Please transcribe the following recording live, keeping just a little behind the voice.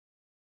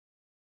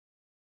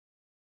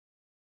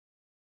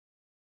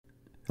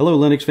Hello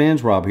Linux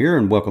fans, Rob here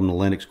and welcome to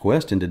Linux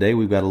Quest, and today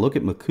we've got a look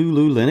at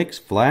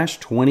MakuluLinux Flash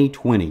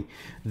 2020.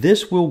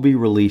 This will be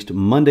released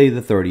Monday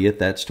the 30th,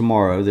 that's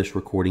tomorrow. This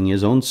recording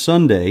is on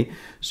Sunday,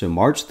 so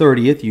March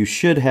 30th you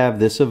should have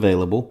this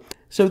available.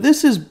 So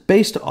this is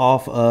based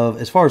off of,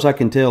 as far as I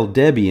can tell,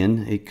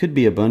 Debian, it could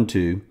be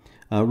Ubuntu,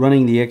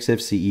 running the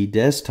XFCE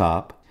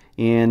desktop.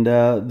 And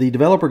the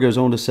developer goes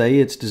on to say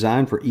it's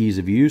designed for ease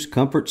of use,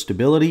 comfort,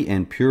 stability,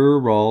 and pure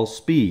raw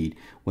speed.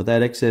 With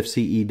that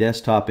XFCE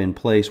desktop in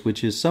place,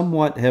 which is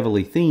somewhat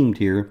heavily themed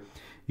here,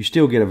 you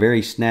still get a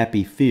very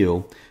snappy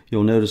feel.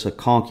 You'll notice a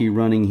conky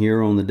running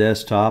here on the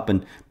desktop,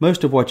 and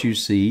most of what you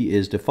see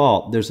is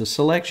default. There's a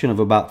selection of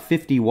about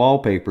 50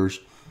 wallpapers,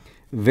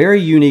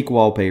 very unique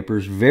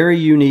wallpapers, very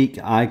unique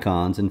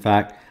icons. In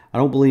fact, I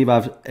don't believe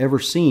I've ever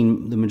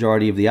seen the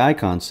majority of the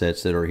icon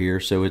sets that are here,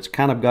 so it's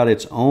kind of got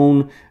its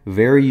own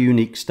very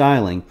unique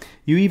styling.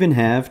 You even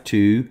have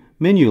two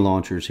menu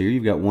launchers here.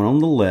 You've got one on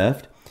the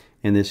left,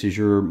 and this is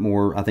your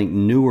more, I think,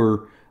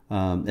 newer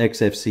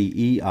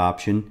XFCE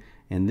option.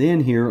 And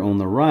then here on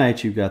the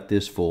right, you've got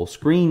this full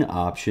screen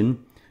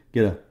option.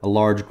 Get a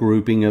large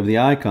grouping of the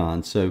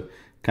icons, so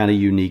kind of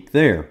unique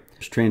there.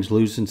 There's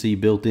translucency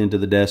built into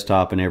the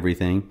desktop and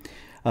everything.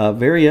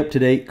 Very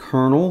up-to-date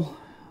kernel,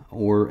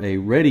 or a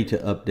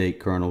ready-to-update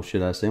kernel,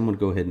 should I say. I'm going to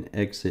go ahead and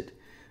exit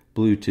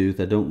Bluetooth.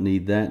 I don't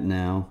need that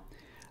now.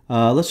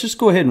 Let's just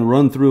go ahead and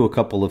run through a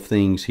couple of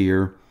things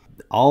here.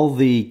 All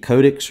the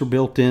codecs are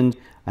built in.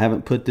 I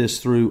haven't put this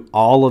through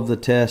all of the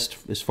tests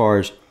as far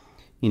as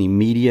any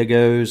media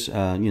goes,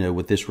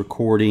 with this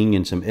recording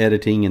and some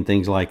editing and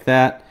things like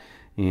that.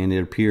 And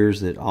it appears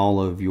that all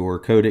of your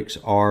codecs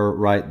are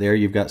right there.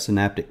 You've got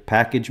Synaptic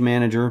Package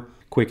Manager,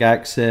 quick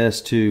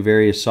access to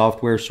various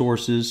software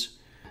sources,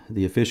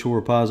 the official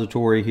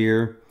repository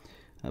here,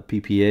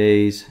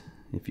 PPAs,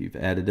 if you've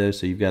added those.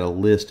 So you've got a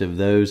list of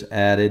those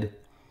added.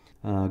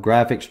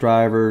 Graphics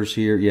drivers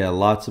here, yeah,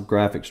 lots of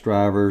graphics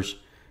drivers.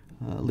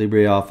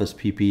 LibreOffice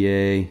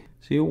PPA.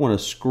 So you'll want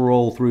to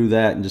scroll through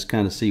that and just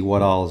kind of see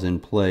what all is in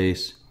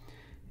place.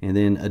 And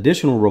then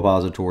additional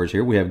repositories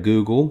here. We have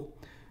Google,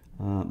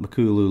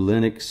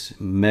 MakuluLinux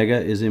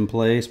Mega is in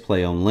place,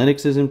 Play on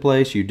Linux is in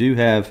place. You do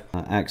have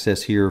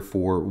access here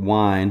for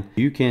Wine.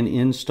 You can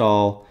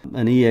install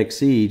an exe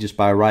just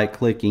by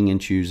right-clicking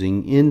and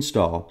choosing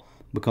Install,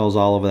 because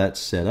all of that's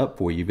set up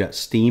for you. You've got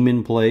Steam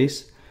in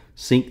place,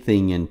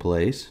 SyncThing in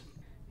place.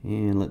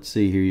 And let's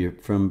see here,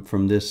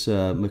 from this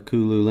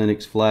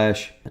MakuluLinux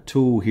Flash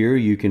tool here,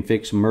 you can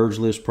fix merge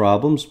list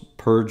problems,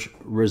 purge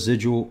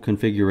residual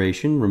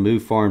configuration,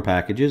 remove foreign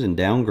packages, and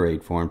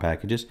downgrade foreign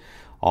packages,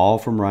 all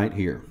from right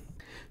here.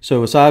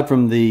 So aside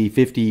from the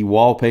 50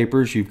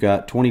 wallpapers, you've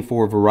got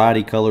 24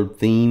 variety colored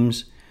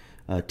themes,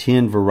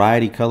 10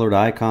 variety colored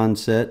icon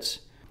sets,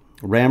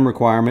 RAM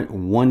requirement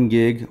 1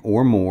 gig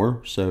or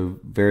more, so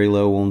very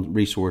low on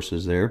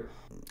resources there,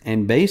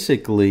 and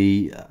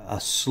basically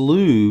a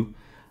slew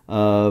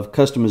of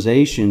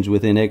customizations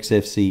within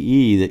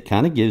XFCE that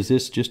kind of gives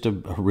this just a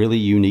really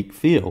unique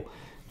feel.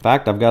 In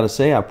fact, I've got to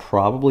say I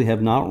probably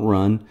have not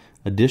run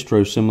a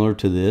distro similar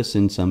to this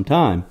in some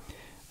time,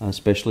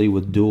 especially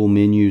with dual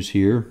menus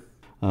here.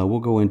 We'll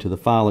go into the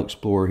File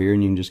Explorer here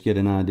and you can just get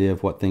an idea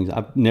of what things.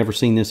 I've never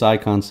seen this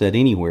icon set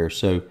anywhere,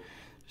 so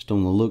just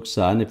on the look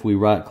side, and if we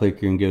right click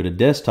here and go to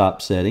Desktop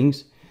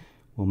Settings,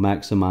 we'll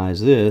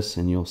maximize this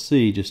and you'll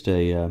see just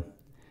a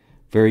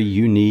very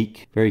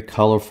unique, very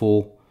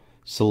colorful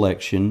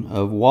selection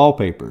of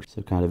wallpapers.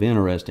 So kind of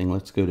interesting.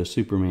 Let's go to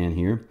Superman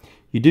here.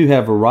 You do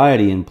have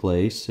variety in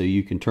place, so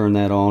you can turn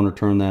that on or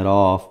turn that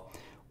off,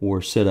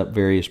 or set up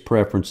various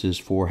preferences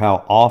for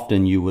how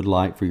often you would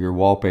like for your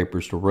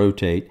wallpapers to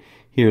rotate.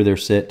 Here they're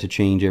set to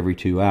change every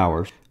 2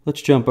 hours.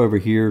 Let's jump over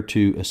here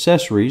to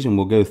Accessories and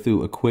we'll go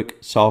through a quick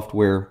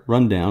software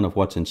rundown of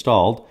what's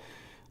installed.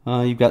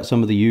 You've got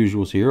some of the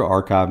usuals here: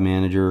 Archive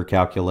Manager,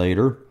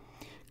 Calculator,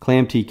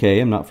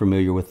 ClamTK, I'm not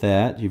familiar with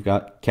that. You've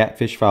got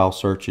Catfish file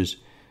searches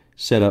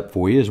set up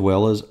for you, as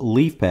well as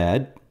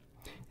LeafPad.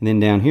 And then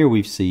down here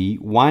we see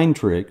Wine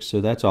Tricks,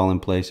 so that's all in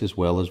place, as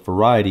well as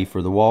Variety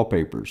for the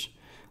wallpapers.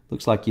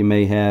 Looks like you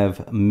may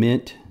have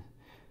Mint,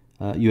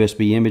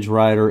 USB Image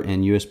Writer,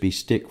 and USB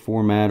Stick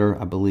Formatter.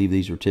 I believe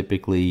these are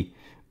typically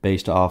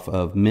based off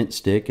of Mint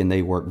Stick, and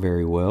they work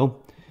very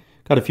well.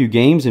 Got a few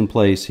games in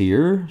place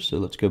here, so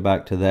let's go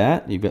back to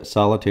that. You've got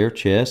Solitaire,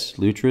 Chess,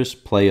 Lutris,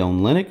 Play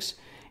on Linux,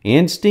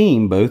 and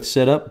Steam both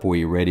set up for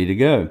you, ready to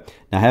go.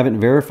 Now, I haven't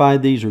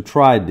verified these or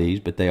tried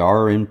these, but they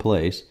are in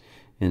place.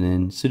 And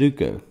then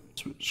Sudoku.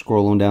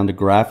 Scroll on down to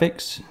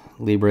Graphics,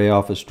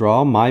 LibreOffice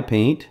Draw,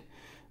 MyPaint,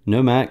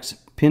 Nomax,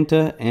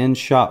 Penta, and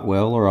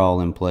Shotwell are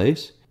all in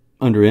place.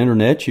 Under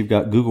Internet, you've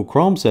got Google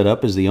Chrome set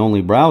up as the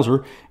only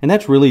browser, and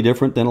that's really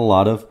different than a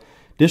lot of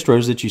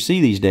distros that you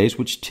see these days,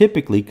 which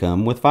typically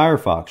come with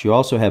Firefox. You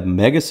also have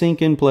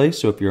MegaSync in place,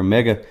 so if you're a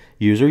Mega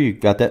user,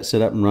 you've got that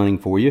set up and running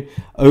for you.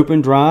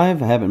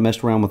 OpenDrive, I haven't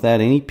messed around with that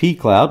any.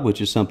 pCloud,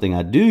 which is something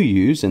I do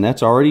use, and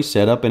that's already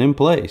set up and in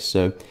place,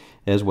 so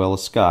as well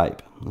as Skype.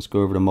 Let's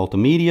go over to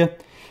Multimedia.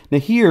 Now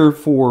here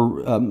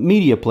for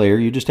media player,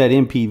 you just had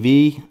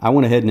MPV. I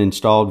went ahead and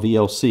installed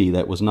VLC.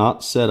 That was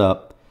not set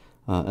up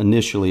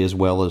initially, as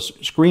well as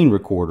screen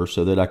recorder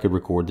so that I could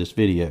record this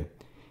video.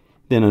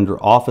 Then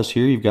under Office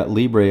here, you've got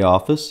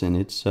LibreOffice, and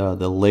it's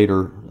the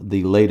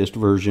latest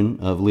version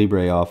of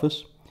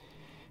LibreOffice.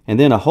 And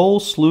then a whole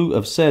slew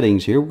of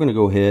settings here. We're going to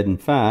go ahead, in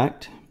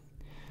fact,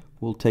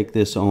 we'll take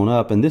this on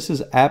up. And this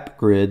is App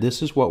Grid.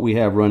 This is what we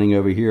have running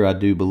over here, I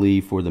do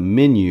believe, for the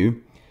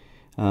menu.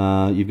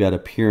 You've got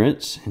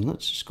Appearance, and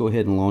let's just go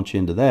ahead and launch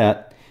into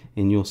that.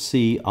 And you'll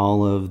see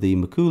all of the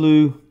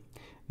Makulu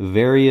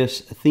various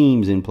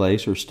themes in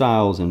place, or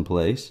styles in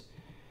place.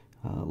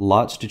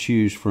 Lots to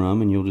choose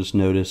from, and you'll just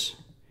notice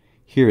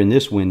here in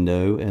this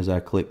window as I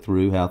click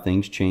through how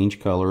things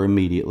change color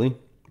immediately.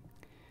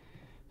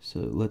 So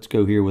let's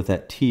go here with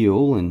that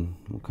teal, and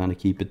we'll kind of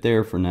keep it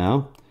there for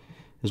now,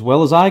 as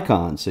well as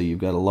icons. So you've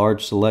got a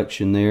large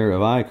selection there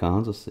of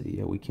icons. Let's see,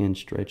 yeah, we can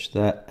stretch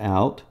that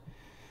out.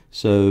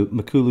 So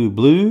Makulu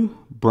blue,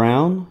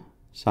 brown,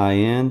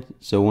 cyan,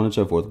 so on and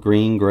so forth,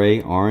 green,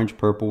 gray, orange,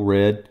 purple,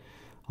 red,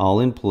 all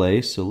in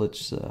place. So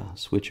let's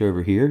switch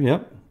over here.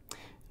 Yep.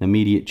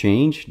 Immediate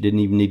change. Didn't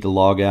even need to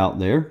log out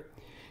there.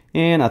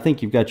 And I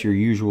think you've got your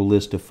usual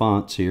list of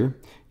fonts here.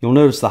 You'll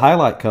notice the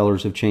highlight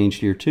colors have changed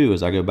here too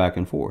as I go back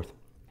and forth.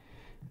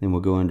 Then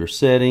we'll go under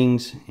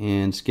Settings,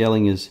 and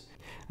scaling is...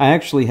 I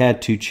actually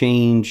had to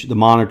change the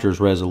monitor's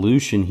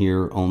resolution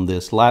here on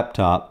this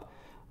laptop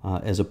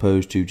as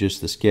opposed to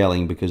just the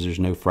scaling, because there's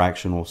no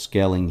fractional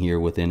scaling here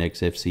within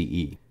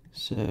XFCE.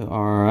 So,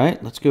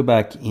 alright, let's go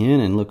back in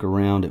and look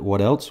around at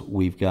what else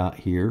we've got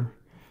here.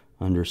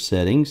 Under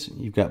Settings,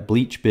 you've got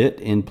Bleach Bit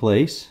in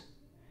place.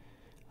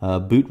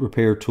 Boot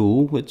Repair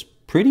Tool. It's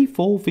pretty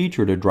full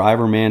featured. A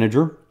Driver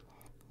Manager.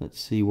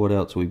 Let's see what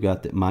else we've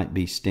got that might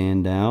be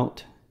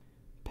standout.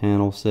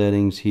 Panel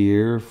settings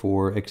here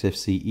for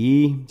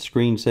XFCE.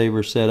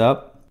 Screensaver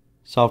setup.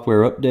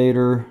 Software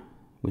Updater,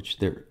 which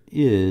there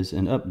is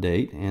an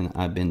update, and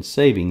I've been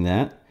saving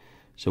that.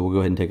 So we'll go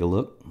ahead and take a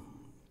look.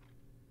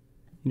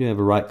 You do have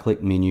a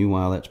right-click menu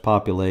while that's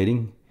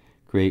populating.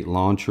 Create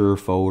launcher,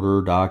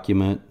 folder,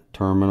 document,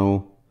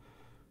 terminal,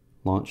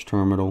 launch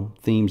terminal,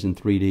 themes in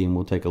 3D, and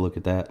we'll take a look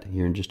at that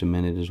here in just a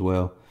minute as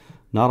well.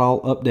 Not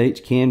all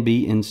updates can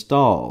be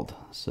installed.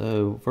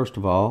 So first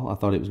of all, I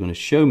thought it was going to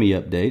show me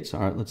updates.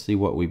 All right, let's see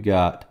what we've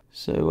got.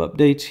 So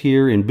updates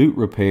here in boot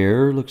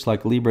repair, looks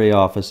like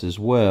LibreOffice as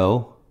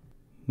well.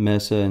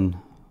 Mesa and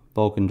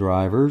Vulkan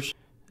drivers.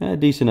 A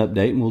decent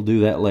update, and we'll do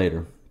that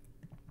later.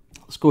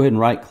 Let's go ahead and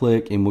right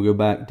click, and we'll go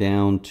back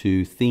down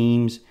to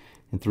themes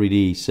in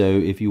 3D. So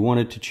if you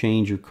wanted to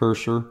change your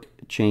cursor,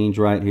 change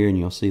right here, and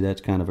you'll see that's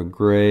kind of a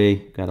gray,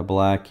 got a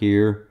black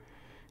here,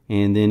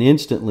 and then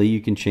instantly you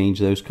can change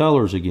those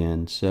colors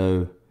again.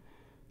 So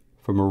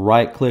from a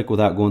right click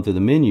without going through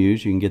the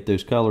menus, you can get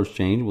those colors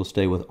changed. We'll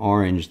stay with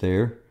orange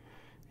there,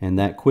 and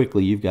that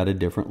quickly you've got a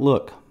different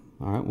look.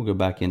 All right, we'll go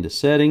back into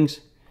Settings.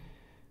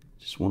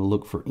 Just want to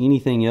look for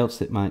anything else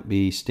that might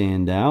be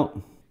stand out.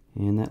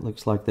 And that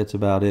looks like that's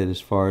about it as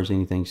far as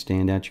anything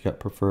stand out. You've got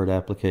preferred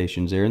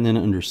applications there. And then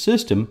under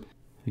System,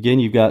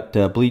 again, you've got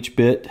Bleach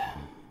Bit,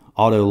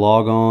 Auto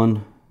Log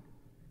On,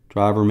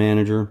 Driver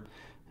Manager.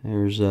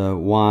 There's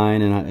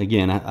Wine. And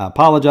I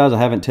apologize, I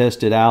haven't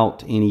tested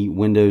out any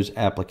Windows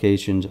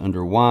applications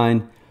under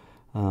Wine.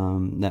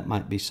 That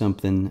might be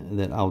something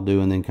that I'll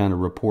do and then kind of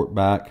report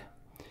back.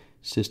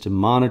 System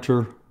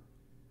Monitor,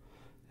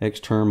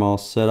 Xterm all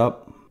set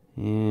up,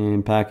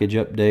 and Package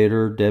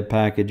Updater, Deb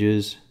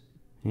Packages,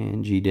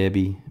 and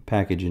GDebi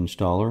package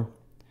installer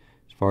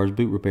as far as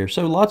boot repair.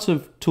 So lots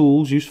of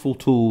tools, useful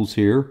tools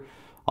here,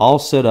 all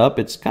set up.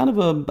 It's kind of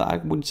a, I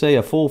would say,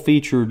 a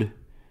full-featured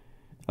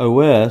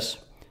OS.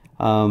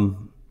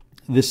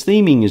 This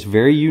theming is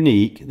very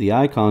unique. The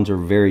icons are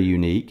very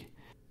unique.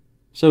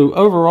 So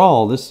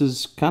overall, this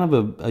is kind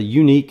of a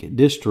unique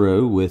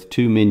distro with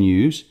two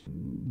menus,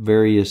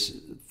 various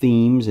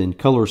themes and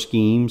color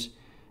schemes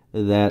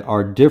that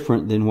are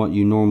different than what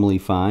you normally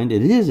find.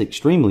 It is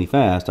extremely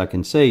fast. I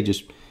can say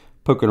just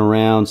poking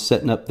around,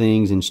 setting up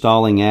things,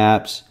 installing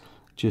apps,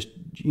 just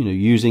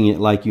using it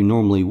like you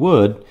normally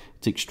would.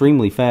 It's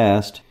extremely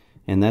fast,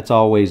 and that's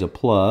always a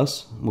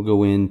plus. We'll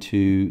go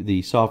into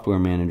the software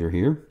manager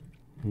here,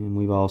 and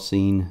we've all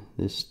seen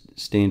this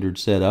standard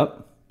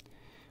setup.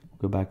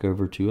 Go back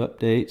over to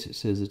updates. It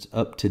says it's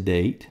up to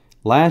date.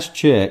 Last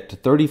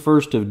checked,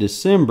 31st of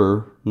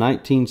December,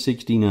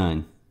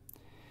 1969.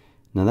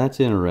 Now that's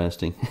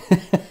interesting.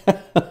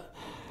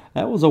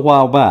 That was a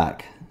while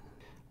back.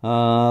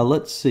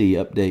 Let's see,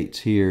 updates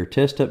here.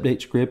 Test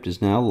update script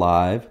is now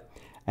live.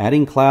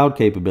 Adding cloud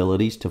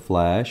capabilities to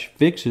Flash.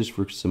 Fixes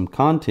for some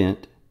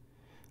content,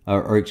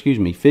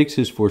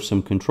 fixes for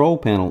some control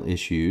panel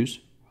issues.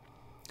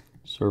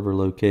 Server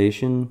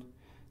location.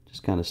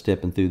 Just kind of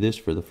stepping through this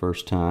for the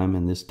first time,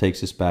 and this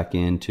takes us back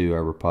into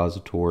our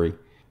repository.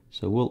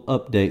 So we'll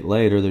update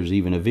later. There's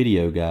even a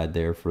video guide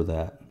there for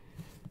that.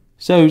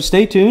 So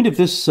stay tuned. If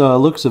this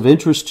looks of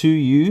interest to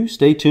you,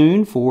 stay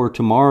tuned for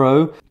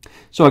tomorrow.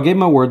 So I gave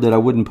my word that I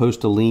wouldn't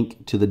post a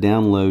link to the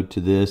download to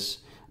this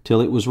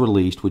till it was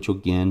released, which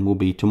again will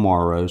be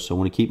tomorrow. So I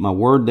want to keep my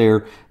word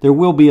there. There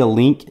will be a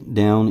link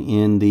down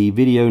in the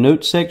video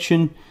notes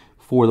section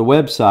for the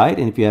website,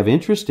 and if you have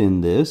interest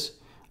in this,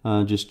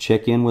 just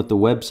check in with the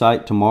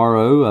website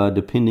tomorrow,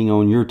 depending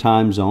on your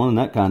time zone and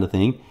that kind of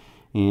thing,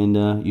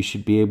 and you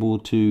should be able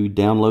to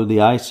download the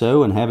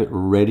ISO and have it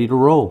ready to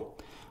roll.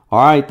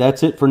 All right,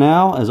 that's it for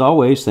now. As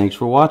always, thanks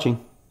for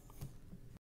watching.